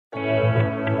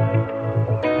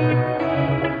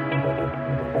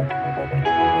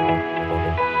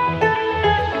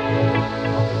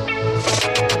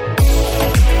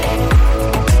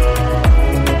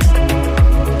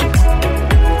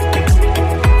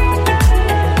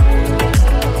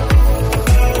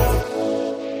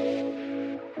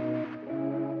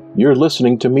You're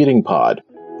listening to Meeting Pod,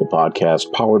 the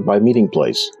podcast powered by Meeting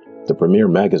Place, the premier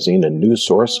magazine and news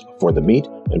source for the meat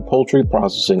and poultry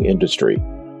processing industry,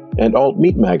 and Alt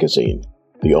Meat Magazine,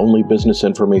 the only business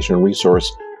information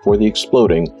resource for the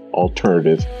exploding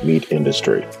alternative meat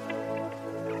industry.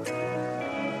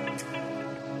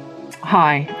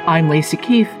 Hi, I'm Lacey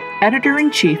Keefe,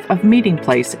 Editor-in-Chief of Meeting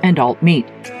Place and Alt Meat.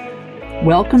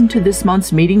 Welcome to this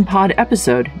month's Meeting Pod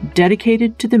episode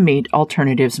dedicated to the meat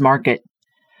alternatives market.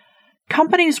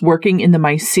 Companies working in the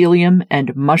mycelium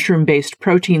and mushroom-based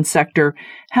protein sector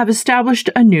have established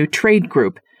a new trade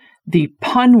group, the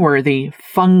pun-worthy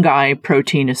Fungi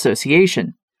Protein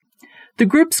Association. The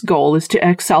group's goal is to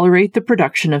accelerate the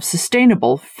production of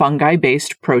sustainable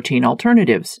fungi-based protein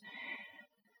alternatives.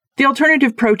 The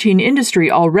alternative protein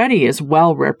industry already is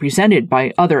well represented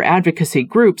by other advocacy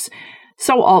groups,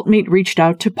 so AltMeat reached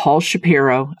out to Paul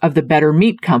Shapiro of the Better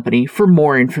Meat Company for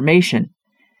more information.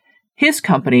 His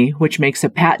company, which makes a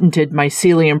patented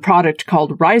mycelium product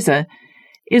called Rhiza,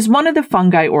 is one of the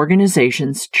fungi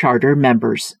organization's charter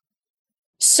members.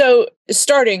 So,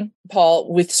 starting,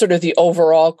 Paul, with sort of the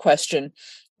overall question,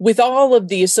 with all of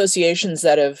the associations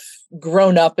that have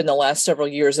grown up in the last several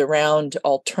years around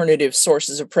alternative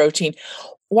sources of protein,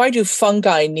 why do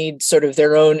fungi need sort of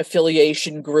their own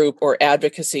affiliation group or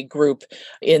advocacy group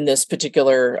in this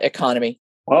particular economy?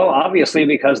 Well, obviously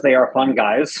because they are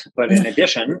fungi, but in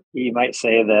addition, you might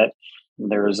say that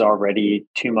there's already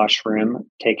too much room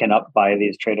taken up by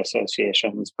these trade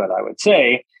associations, but I would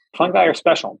say fungi are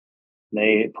special.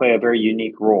 They play a very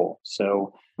unique role.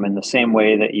 So in the same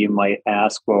way that you might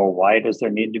ask, well, why does there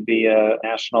need to be a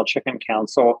National Chicken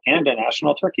Council and a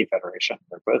National Turkey Federation?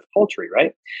 They're both poultry,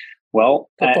 right? Well,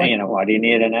 why do you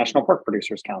need a National Pork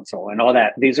Producers Council and all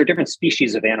that? These are different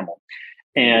species of animal.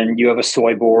 And you have a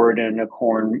soy board and a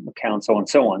corn council and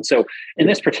so on. So in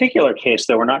this particular case,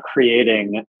 though, we're not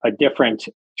creating a different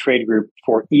trade group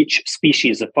for each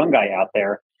species of fungi out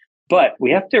there. But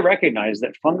we have to recognize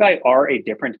that fungi are a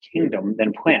different kingdom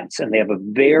than plants, and they have a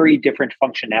very different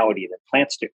functionality than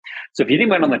plants do. So if you think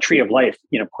about on the tree of life,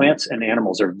 plants and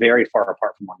animals are very far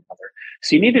apart from one another.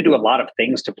 So you need to do a lot of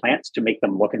things to plants to make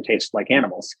them look and taste like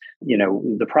animals.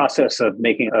 The process of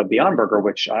making a Beyond Burger,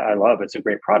 which I love, it's a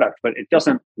great product, but it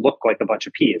doesn't look like a bunch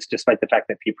of peas, despite the fact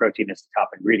that pea protein is the top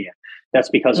ingredient. That's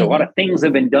because a lot of things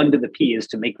have been done to the peas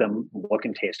to make them look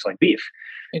and taste like beef.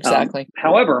 Exactly.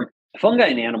 However, fungi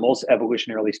and animals,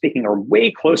 evolutionarily speaking, are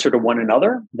way closer to one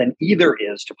another than either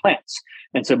is to plants.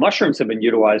 And so mushrooms have been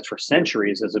utilized for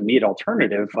centuries as a meat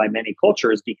alternative by many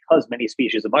cultures because many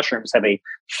species of mushrooms have a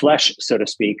flesh, so to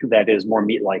speak, that is more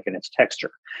meat-like in its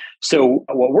texture. So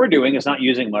what we're doing is not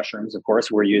using mushrooms, of course.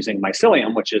 We're using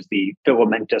mycelium, which is the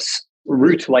filamentous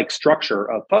root-like structure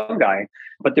of fungi.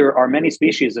 But there are many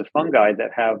species of fungi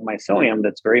that have mycelium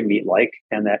that's very meat-like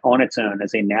and that on its own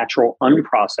as a natural,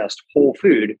 unprocessed whole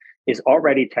food is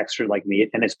already textured like meat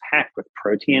and is packed with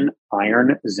protein,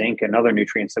 iron, zinc, and other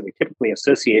nutrients that we typically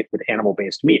associate with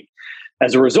animal-based meat.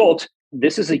 As a result,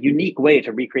 this is a unique way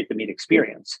to recreate the meat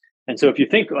experience. And so if you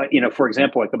think, for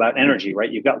example, like about energy,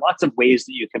 right? You've got lots of ways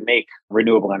that you can make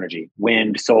renewable energy: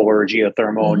 wind, solar,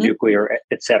 geothermal, nuclear,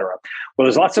 et cetera. Well,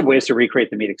 there's lots of ways to recreate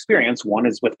the meat experience. One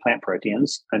is with plant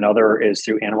proteins. Another is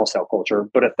through animal cell culture.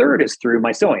 But a third is through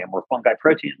mycelium or fungi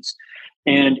proteins.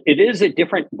 And it is a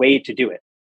different way to do it.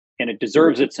 And it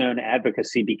deserves its own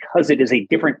advocacy because it is a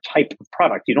different type of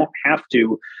product. You don't have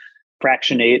to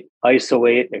fractionate,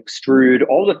 isolate, extrude,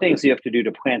 all the things you have to do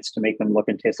to plants to make them look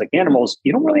and taste like animals.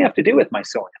 You don't really have to do with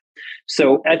mycelium.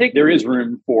 So I think there is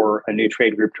room for a new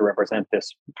trade group to represent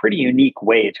this pretty unique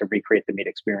way to recreate the meat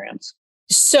experience.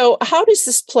 So how does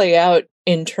this play out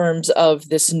in terms of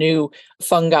this new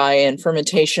fungi and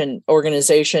fermentation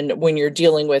organization when you're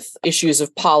dealing with issues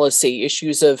of policy,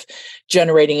 issues of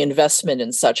generating investment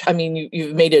and such? I mean,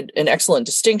 you've made an excellent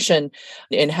distinction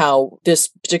in how this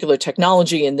particular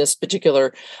technology and this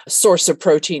particular source of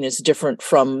protein is different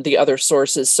from the other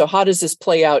sources. So how does this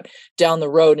play out down the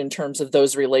road in terms of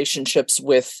those relationships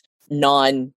with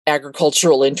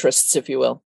non-agricultural interests, if you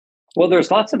will? Well,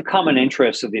 there's lots of common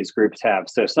interests that these groups have.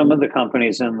 So some of the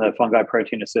companies in the Fungi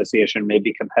Protein Association may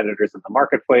be competitors in the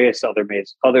marketplace.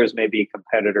 Others may be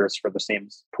competitors for the same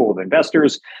pool of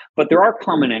investors, but there are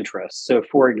common interests. So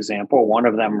for example, one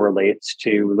of them relates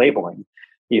to labeling.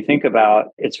 You think about,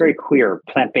 it's very clear,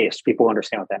 plant-based, people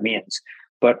understand what that means,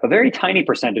 but a very tiny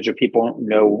percentage of people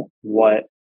know what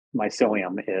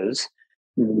mycelium is.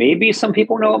 Maybe some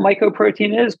people know what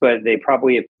mycoprotein is, but they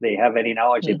probably, if they have any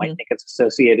knowledge, they might think it's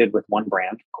associated with one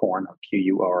brand, Quorn, or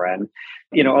QURN.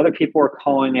 Other people are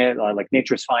calling it, like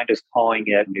Nature's Find is calling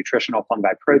it nutritional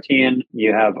fungi protein.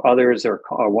 You have others, or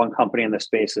one company in the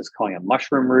space is calling it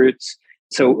mushroom roots.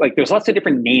 So there's lots of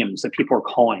different names that people are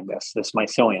calling this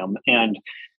mycelium. And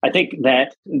I think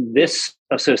that this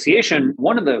association,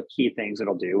 one of the key things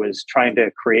it'll do is trying to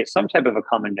create some type of a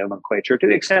common nomenclature to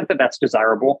the extent that that's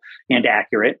desirable and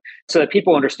accurate so that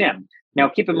people understand. Now,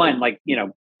 keep in mind,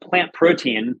 plant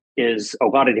protein is a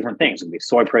lot of different things. It can be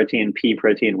soy protein, pea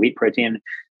protein, wheat protein.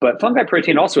 But fungi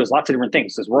protein also has lots of different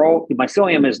things.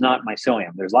 Mycelium is not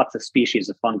mycelium. There's lots of species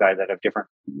of fungi that have different,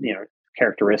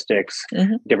 characteristics,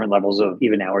 different levels of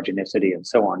even allergenicity and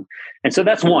so on. And so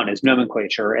that's one, is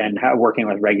nomenclature and how working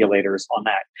with regulators on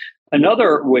that.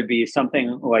 Another would be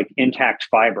something like intact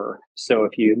fiber. So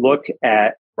if you look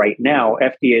at right now,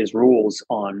 FDA's rules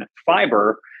on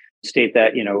fiber state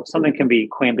that, something can be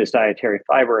claimed as dietary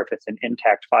fiber if it's an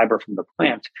intact fiber from the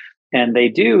plant. And they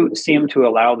do seem to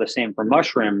allow the same for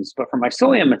mushrooms, but for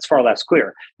mycelium, it's far less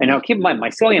clear. And now keep in mind,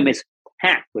 mycelium is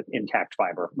packed with intact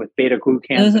fiber, with beta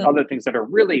glucans and other things that are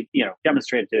really,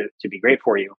 demonstrated to be great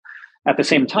for you. At the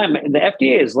same time, the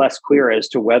FDA is less clear as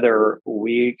to whether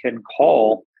we can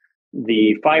call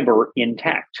the fiber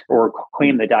intact or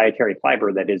claim the dietary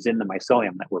fiber that is in the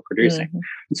mycelium that we're producing.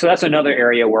 So that's another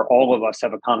area where all of us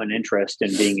have a common interest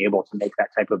in being able to make that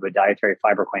type of a dietary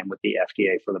fiber claim with the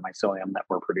FDA for the mycelium that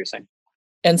we're producing.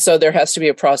 And so there has to be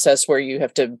a process where you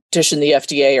have to petition the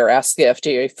FDA or ask the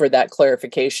FDA for that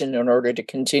clarification in order to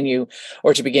continue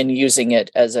or to begin using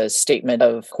it as a statement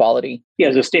of quality. Yeah,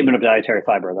 as a statement of dietary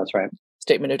fiber. That's right.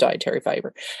 Statement of dietary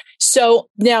fiber. So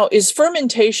now, is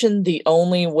fermentation the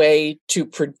only way to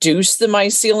produce the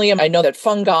mycelium? I know that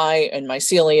fungi and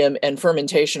mycelium and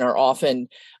fermentation are often,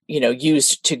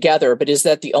 used together, but is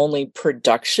that the only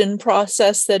production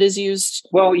process that is used?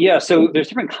 Well, yeah. So there's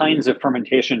different kinds of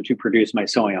fermentation to produce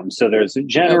mycelium. So there's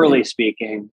generally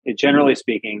speaking,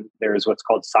 there's what's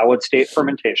called solid state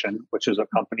fermentation, which is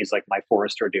what companies like My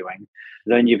Forest are doing.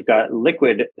 Then you've got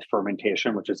liquid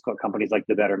fermentation, which is what companies like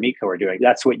the Better Meat Co. are doing.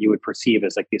 That's what you would perceive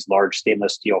as these large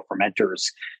stainless steel fermenters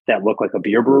that look like a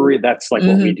beer brewery. That's what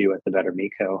we do at the Better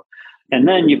Meat Co. And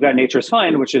then you've got Nature's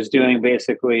Find, which is doing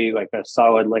basically a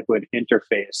solid liquid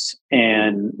interface,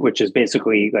 and which is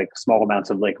basically small amounts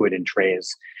of liquid in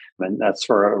trays. And that's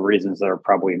for reasons that are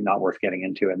probably not worth getting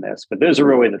into in this. But those are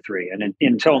really the three. And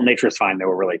until Nature's Find, there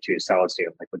were really two: solid state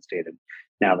and liquid state. And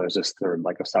now there's this third,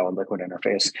 a solid liquid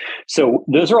interface. So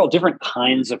those are all different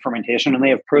kinds of fermentation, and they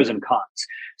have pros and cons.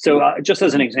 So just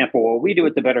as an example, what we do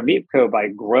at the Better Meat Co. by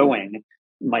growing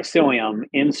mycelium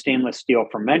in stainless steel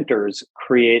fermenters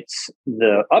creates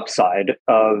the upside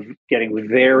of getting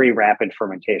very rapid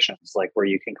fermentations, where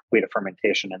you can complete a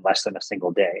fermentation in less than a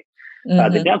single day.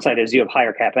 The downside is you have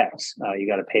higher CapEx. You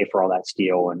got to pay for all that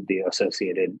steel and the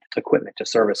associated equipment to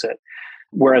service it.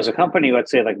 Whereas a company,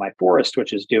 let's say My Forest,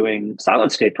 which is doing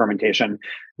solid state fermentation,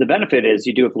 the benefit is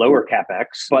you do have lower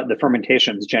CapEx, but the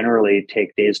fermentations generally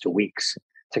take days to weeks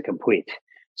to complete.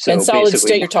 So and solid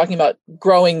state, you're talking about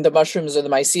growing the mushrooms or the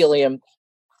mycelium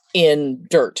in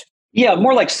dirt. Yeah,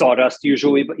 more like sawdust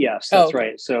usually, but yes, that's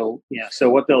right. So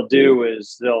what they'll do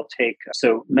is they'll take,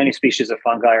 so many species of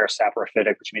fungi are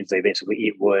saprophytic, which means they basically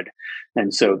eat wood.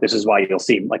 And so this is why you'll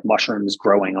see mushrooms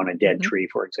growing on a dead tree,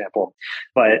 for example.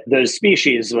 But those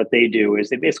species, what they do is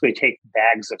they basically take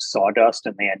bags of sawdust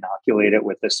and they inoculate it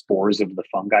with the spores of the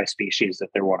fungi species that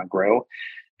they want to grow.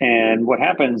 And what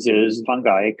happens is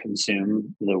fungi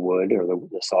consume the wood or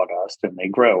the sawdust and they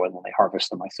grow, and then they harvest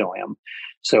the mycelium.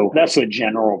 So that's the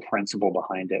general principle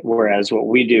behind it. Whereas what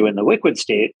we do in the liquid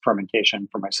state fermentation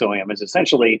for mycelium is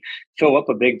essentially fill up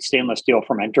a big stainless steel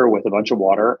fermenter with a bunch of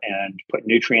water and put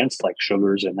nutrients like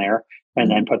sugars in there,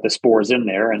 and then put the spores in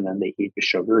there, and then they eat the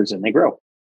sugars and they grow.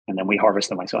 And then we harvest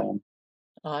the mycelium.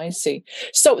 I see.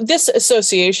 So this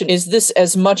association, is this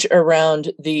as much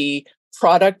around the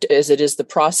product as it is the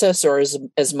process, or is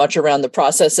as much around the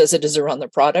process as it is around the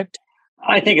product?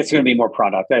 I think it's going to be more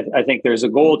product. I think there's a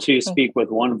goal to speak with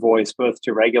one voice, both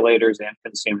to regulators and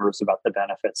consumers, about the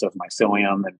benefits of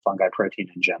mycelium and fungi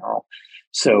protein in general.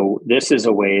 So this is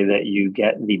a way that you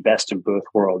get the best of both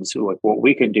worlds. So what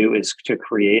we can do is to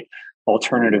create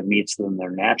alternative meats in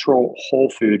their natural, whole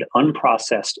food,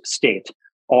 unprocessed state,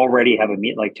 already have a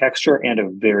meat-like texture and a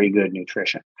very good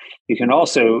nutrition. You can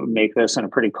also make this in a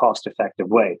pretty cost-effective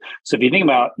way. So if you think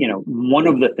about, one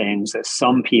of the things that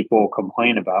some people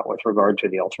complain about with regard to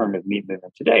the alternative meat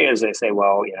movement today is they say,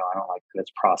 well, I don't like that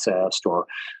it's processed, or,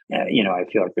 I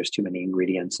feel like there's too many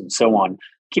ingredients and so on.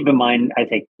 Keep in mind, I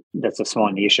think that's a small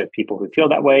niche of people who feel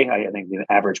that way. I think the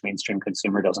average mainstream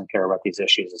consumer doesn't care about these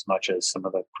issues as much as some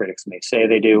of the critics may say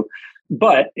they do.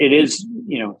 But it is,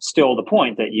 still the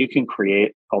point that you can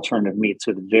create alternative meats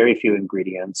with very few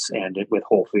ingredients and with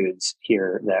whole foods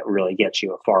here that really gets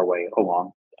you a far way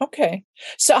along. Okay.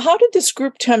 So how did this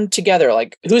group come together?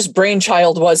 Like, whose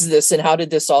brainchild was this and how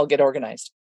did this all get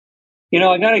organized?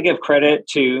 I got to give credit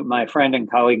to my friend and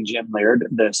colleague, Jim Laird,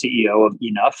 the CEO of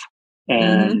Enough.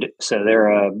 And so they're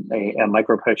a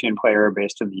microprotein player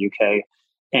based in the UK.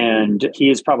 And he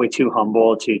is probably too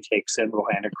humble to take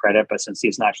single-handed credit, but since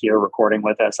he's not here recording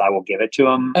with us, I will give it to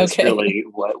him. Okay. It's really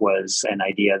what was an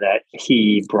idea that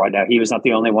he brought out. He was not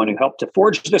the only one who helped to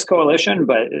forge this coalition,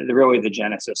 but really the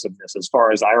genesis of this, as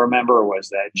far as I remember, was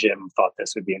that Jim thought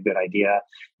this would be a good idea.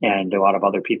 And a lot of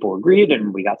other people agreed,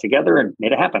 and we got together and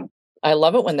made it happen. I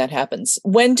love it when that happens.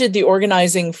 When did the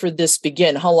organizing for this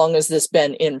begin? How long has this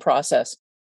been in process?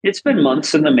 It's been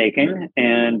months in the making,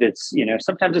 and it's,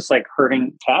 sometimes it's like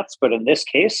herding cats. But in this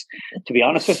case, to be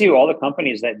honest with you, all the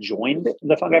companies that joined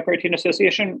the Fungi Protein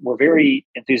Association were very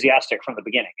enthusiastic from the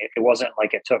beginning. It wasn't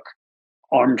like it took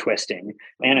arm twisting.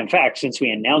 And in fact, since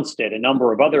we announced it, a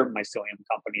number of other mycelium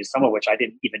companies, some of which I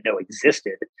didn't even know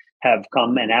existed, have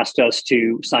come and asked us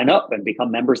to sign up and become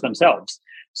members themselves.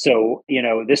 So,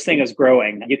 this thing is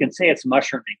growing. You can say it's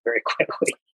mushrooming very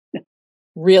quickly.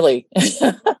 Really?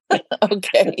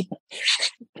 Okay.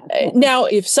 Now,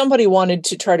 if somebody wanted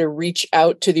to try to reach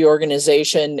out to the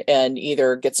organization and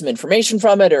either get some information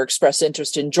from it or express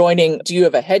interest in joining, do you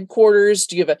have a headquarters?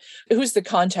 Who's the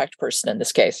contact person in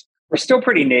this case? We're still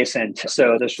pretty nascent.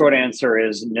 So the short answer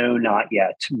is no, not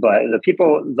yet. But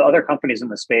the other companies in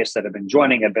the space that have been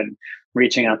joining have been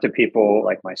reaching out to people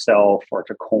like myself or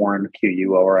to Quorn,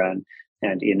 QUORN,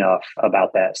 and Enough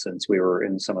about that since we were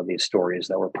in some of these stories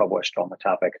that were published on the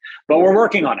topic. But we're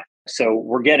working on it. So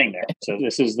we're getting there. So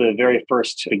this is the very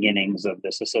first beginnings of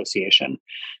this association.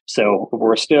 So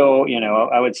we're still,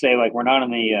 I would say like we're not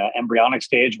in the embryonic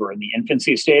stage, we're in the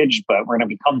infancy stage, but we're going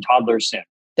to become toddlers soon.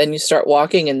 Then you start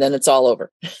walking and then it's all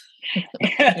over.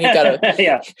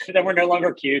 Yeah. Then we're no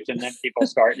longer cute. And then people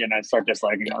start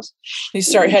disliking us. You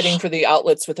start heading for the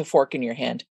outlets with a fork in your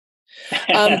hand.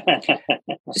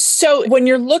 So when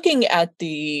you're looking at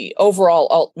the overall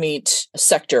alt meat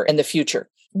sector in the future,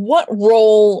 what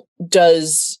role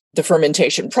does the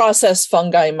fermentation process,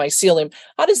 fungi, mycelium,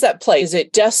 how does that play? Is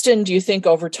it destined, do you think,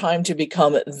 over time to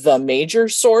become the major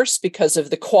source because of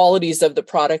the qualities of the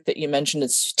product that you mentioned?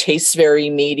 It tastes very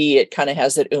meaty. It kind of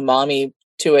has that umami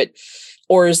to it.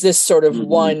 Or is this sort of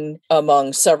one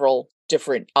among several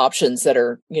different options that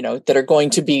are going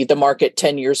to be the market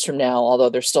 10 years from now, although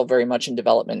they're still very much in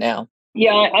development now?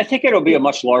 Yeah, I think it'll be a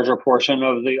much larger portion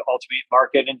of the alt-meat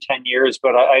market in 10 years,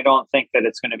 but I don't think that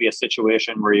it's going to be a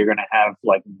situation where you're going to have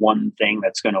like one thing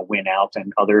that's going to win out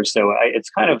and others. So it's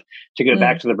kind of, to go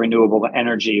back to the renewable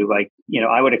energy,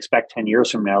 I would expect 10 years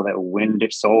from now that wind,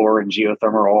 solar, and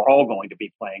geothermal are all going to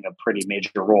be playing a pretty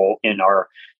major role in our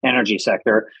energy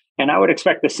sector. And I would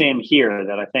expect the same here,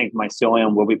 that I think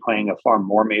mycelium will be playing a far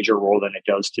more major role than it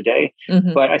does today.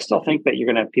 But I still think that you're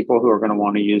going to have people who are going to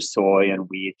want to use soy and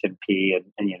wheat and pea and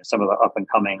some of the up and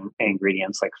coming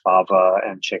ingredients like fava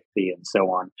and chickpea and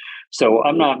so on. So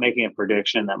I'm not making a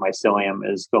prediction that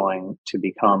mycelium is going to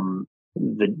become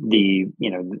the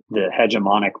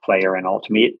hegemonic player in alt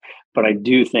meat, but I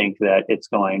do think that it's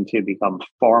going to become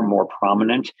far more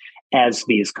prominent as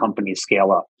these companies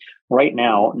scale up. Right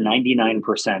now, 99%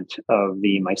 of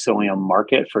the mycelium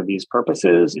market for these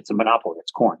purposes, it's a monopoly.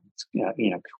 It's Quorn.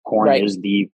 Quorn is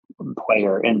the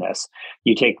player in this.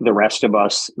 You take the rest of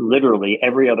us, literally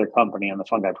every other company in the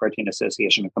Fungi Protein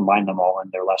Association, and combine them all,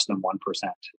 and they're less than 1%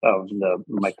 of the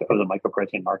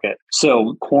mycoprotein market.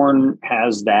 So Quorn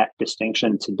has that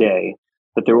distinction today.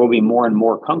 But there will be more and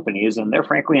more companies, and they're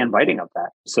frankly inviting of that.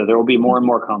 So there will be more and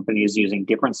more companies using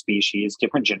different species,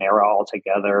 different genera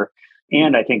altogether.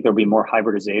 And I think there'll be more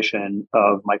hybridization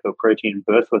of mycoprotein,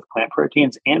 both with plant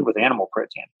proteins and with animal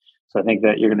protein. So I think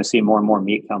that you're going to see more and more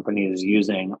meat companies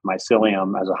using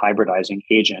mycelium as a hybridizing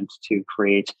agent to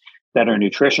create better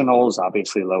nutritionals,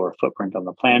 obviously lower footprint on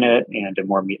the planet, and a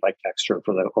more meat-like texture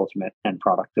for the ultimate end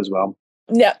product as well.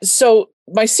 Yeah. So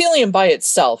mycelium by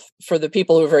itself, for the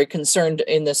people who are very concerned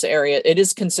in this area, it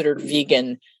is considered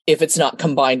vegan if it's not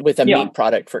combined with a meat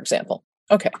product, for example.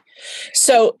 Okay.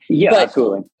 So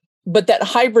absolutely. But that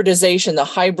hybridization, the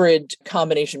hybrid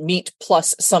combination, meat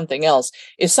plus something else,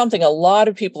 is something a lot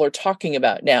of people are talking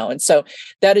about now. And so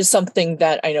that is something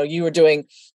that I know you were doing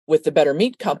with the Better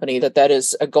Meat Company, that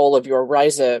is a goal of your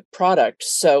Rhiza product.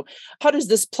 So how does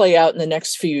this play out in the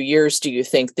next few years, do you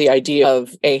think, the idea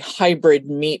of a hybrid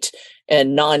meat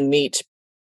and non-meat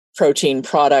protein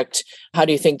product. How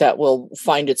do you think that will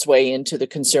find its way into the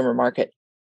consumer market?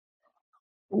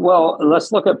 Well,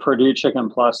 let's look at Purdue Chicken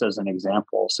Plus as an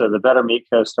example. So the Better Meat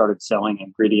Co. started selling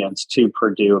ingredients to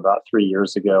Purdue about 3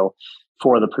 years ago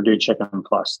for the Purdue Chicken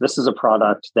Plus. This is a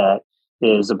product that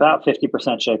is about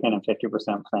 50% chicken and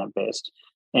 50% plant-based.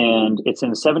 And it's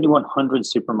in 7,100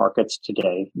 supermarkets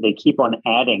today. They keep on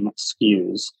adding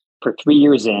SKUs. For 3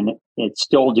 years in, it's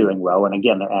still doing well. And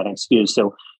again, they're adding SKUs.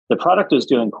 So the product is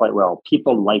doing quite well.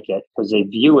 People like it because they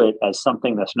view it as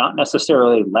something that's not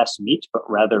necessarily less meat, but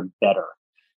rather better.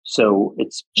 So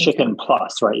it's chicken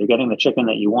plus, right? You're getting the chicken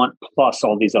that you want plus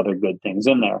all these other good things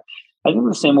in there. I think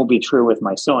the same will be true with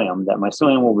mycelium, that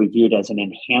mycelium will be viewed as an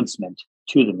enhancement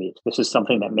to the meat. This is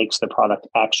something that makes the product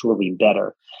actually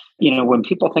better. You know, when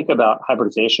people think about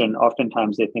hybridization,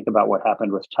 oftentimes they think about what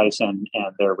happened with Tyson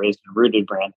and their Raised and Rooted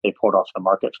brand. They pulled off the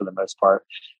market for the most part.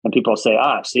 And people say,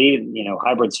 see,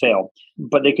 hybrids fail.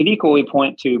 But they could equally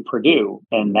point to Purdue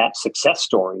and that success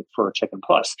story for Chicken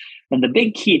Plus. And the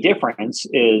big key difference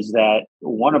is that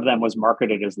one of them was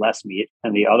marketed as less meat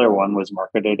and the other one was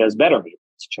marketed as better meat.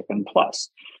 It's Chicken Plus.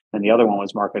 And the other one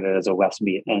was marketed as a less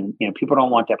meat. And people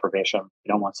don't want deprivation.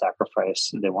 They don't want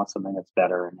sacrifice. They want something that's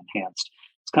better and enhanced.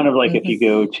 It's kind of like if you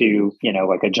go to,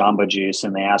 like a Jamba Juice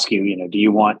and they ask you, do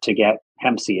you want to get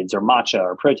hemp seeds or matcha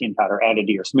or protein powder added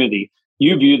to your smoothie?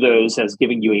 You view those as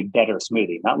giving you a better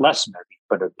smoothie, not less smoothie,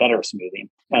 but a better smoothie.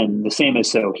 And the same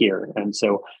is so here. And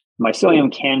so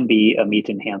mycelium can be a meat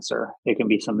enhancer. It can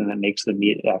be something that makes the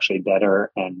meat actually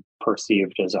better and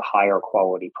perceived as a higher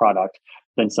quality product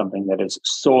than something that is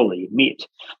solely meat.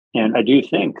 And I do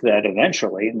think that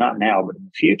eventually, not now, but in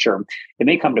the future, it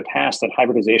may come to pass that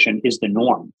hybridization is the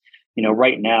norm.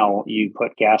 Right now, you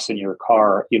put gas in your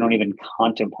car, you don't even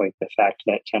contemplate the fact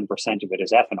that 10% of it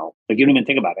is ethanol. Like you don't even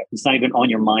think about it. It's not even on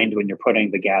your mind when you're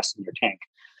putting the gas in your tank.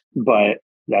 But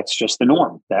that's just the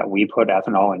norm that we put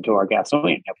ethanol into our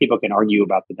gasoline. Now, people can argue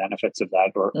about the benefits of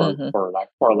that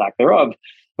or lack thereof,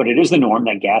 but it is the norm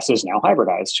that gas is now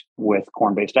hybridized with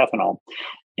corn-based ethanol.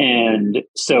 And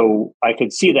so I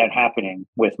could see that happening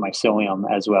with mycelium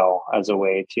as well as a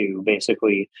way to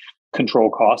basically control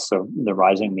costs of the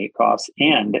rising meat costs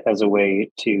and as a way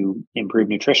to improve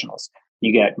nutritionals.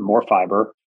 You get more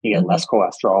fiber, you get less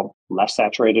cholesterol, less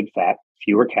saturated fat,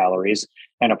 fewer calories,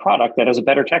 and a product that has a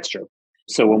better texture.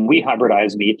 So when we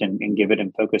hybridize meat and give it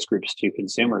in focus groups to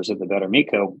consumers of the Better Meat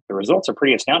Co., the results are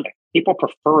pretty astounding. People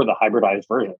prefer the hybridized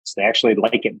versions. They actually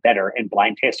like it better in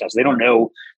blind taste tests. They don't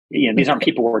know, these aren't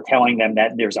people who are telling them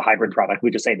that there's a hybrid product.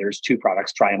 We just say there's two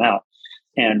products, try them out.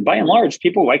 And by and large,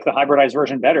 people like the hybridized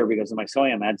version better because the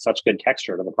mycelium adds such good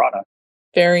texture to the product.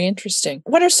 Very interesting.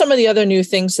 What are some of the other new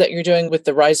things that you're doing with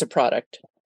the Rhiza product?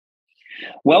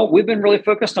 Well, we've been really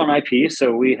focused on IP.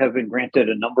 So we have been granted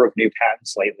a number of new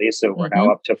patents lately. So we're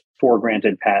now up to 4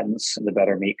 granted patents in the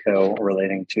Better Meat Co.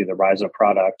 relating to the Rhiza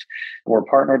product. We're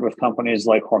partnered with companies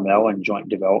like Hormel and joint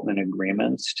development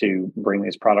agreements to bring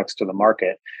these products to the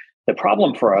market. The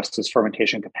problem for us is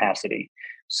fermentation capacity.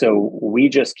 So we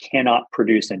just cannot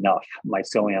produce enough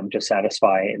mycelium to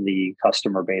satisfy the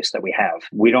customer base that we have.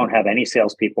 We don't have any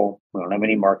salespeople. We don't have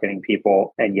any marketing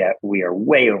people. And yet we are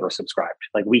way oversubscribed.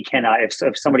 Like we cannot,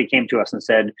 if somebody came to us and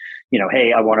said,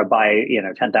 hey, I want to buy,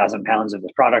 10,000 pounds of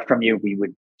this product from you, we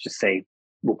would just say,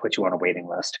 we'll put you on a waiting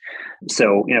list.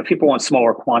 So, if people want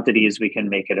smaller quantities, we can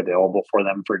make it available for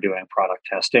them for doing product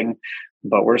testing.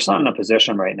 But we're just not in a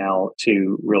position right now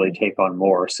to really take on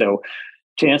more. So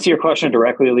to answer your question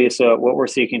directly, Lisa, what we're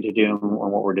seeking to do and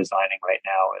what we're designing right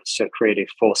now is to create a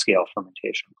full-scale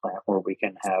fermentation plant where we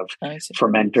can have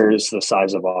fermenters the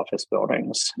size of office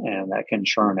buildings, and that can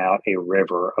churn out a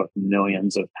river of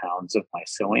millions of pounds of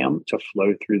mycelium to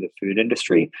flow through the food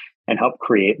industry and help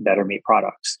create better meat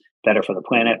products. Better for the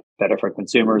planet, better for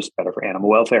consumers, better for animal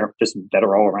welfare, just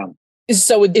better all around.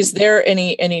 So is there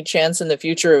any chance in the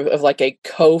future of like a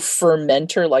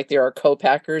co-fermenter, like there are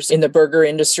co-packers in the burger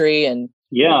industry? And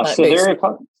so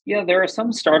there are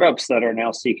some startups that are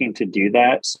now seeking to do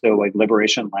that. So like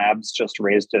Liberation Labs just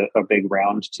raised a big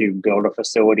round to build a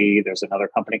facility. There's another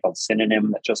company called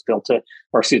Synonym that just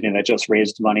that just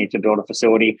raised money to build a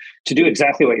facility to do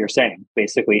exactly what you're saying,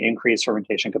 basically increase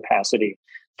fermentation capacity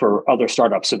for other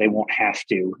startups so they won't have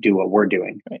to do what we're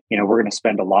doing. Right. We're going to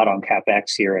spend a lot on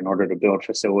CapEx here in order to build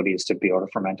facilities to be able to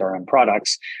ferment our own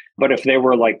products. But if there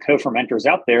were like co-fermenters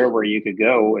out there where you could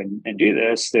go and do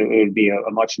this, it would be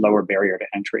a much lower barrier to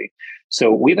entry.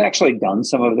 So we've actually done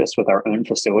some of this with our own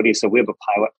facility. So we have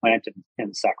a pilot plant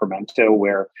in Sacramento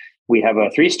where We have a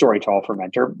 3-story tall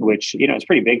fermenter, which, is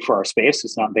pretty big for our space.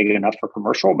 It's not big enough for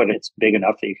commercial, but it's big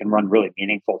enough that you can run really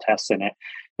meaningful tests in it.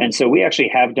 And so we actually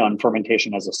have done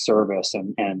fermentation as a service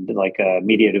and like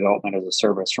media development as a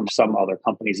service from some other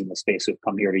companies in the space who've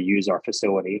come here to use our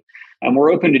facility. And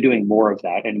we're open to doing more of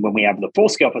that. And when we have the full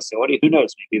scale facility, who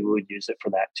knows, maybe we would use it for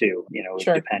that too. It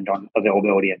would depend on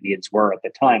availability and needs were at the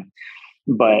time.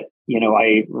 But,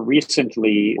 I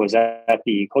recently was at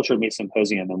the Cultured Meat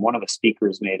Symposium, and one of the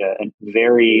speakers made a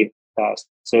very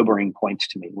sobering point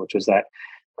to me, which was that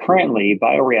currently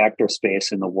bioreactor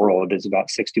space in the world is about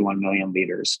 61 million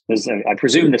liters. I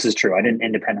presume this is true. I didn't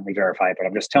independently verify it, but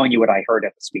I'm just telling you what I heard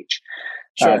at the speech.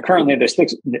 Sure. Currently,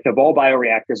 of all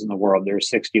bioreactors in the world, there's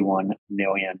 61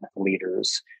 million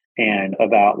liters. And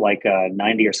about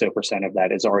 90 or so % of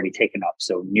that is already taken up.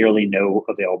 So nearly no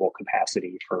available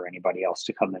capacity for anybody else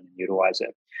to come in and utilize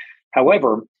it.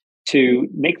 However, to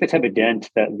make the type of dent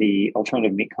that the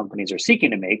alternative meat companies are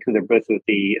seeking to make, they're both with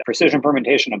the precision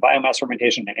fermentation and biomass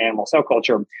fermentation and animal cell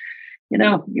culture,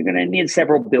 you're going to need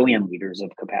several billion liters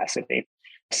of capacity.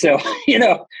 So,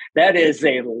 that is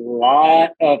a lot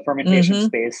of fermentation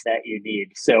space that you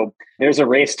need. So there's a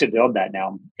race to build that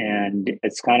now. And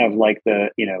it's kind of like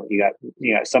you got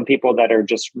some people that are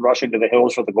just rushing to the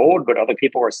hills for the gold, but other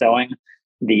people are selling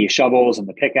the shovels and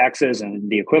the pickaxes, and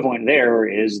the equivalent there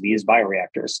is these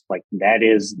bioreactors. Like that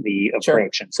is the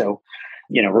approach. Sure. And so,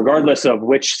 regardless of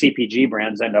which CPG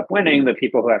brands end up winning, the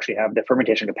people who actually have the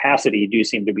fermentation capacity do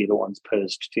seem to be the ones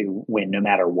posed to win no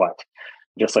matter what.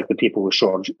 Just like the people who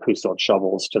sold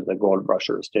shovels to the gold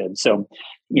rushers did. So,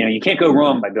 you can't go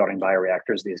wrong by building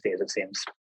bioreactors these days, it seems.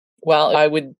 Well, I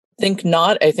would think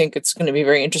not. I think it's going to be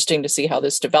very interesting to see how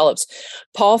this develops.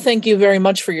 Paul, thank you very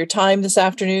much for your time this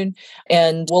afternoon.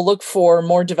 And we'll look for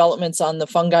more developments on the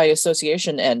Fungi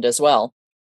Association end as well.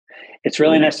 It's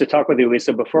really nice to talk with you,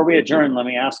 Lisa. Before we adjourn, let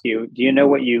me ask you, do you know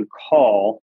what you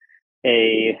call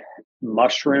a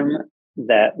mushroom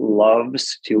that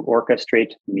loves to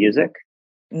orchestrate music?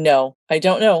 No, I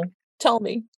don't know. Tell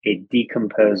me. A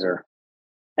decomposer.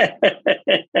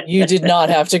 You did not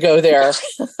have to go there.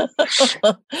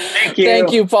 Thank you.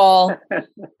 Thank you, Paul.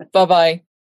 Bye-bye.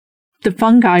 The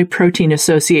Fungi Protein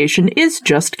Association is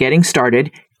just getting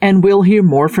started, and we'll hear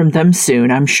more from them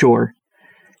soon, I'm sure.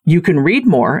 You can read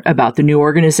more about the new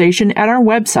organization at our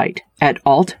website at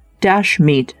alt-meat.net.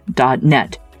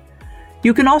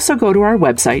 You can also go to our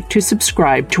website to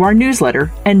subscribe to our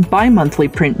newsletter and bi-monthly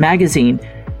print magazine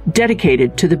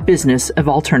dedicated to the business of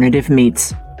alternative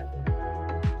meats.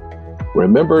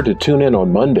 Remember to tune in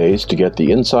on Mondays to get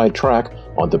the inside track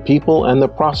on the people and the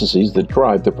processes that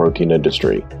drive the protein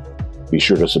industry. Be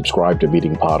sure to subscribe to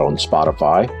Meeting Pod on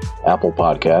Spotify, Apple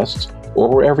Podcasts, or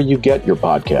wherever you get your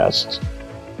podcasts.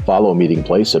 Follow Meeting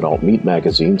Place and Alt Meat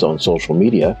magazines on social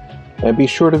media, and be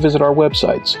sure to visit our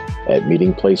websites at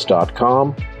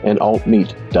meetingplace.com and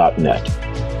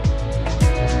altmeat.net.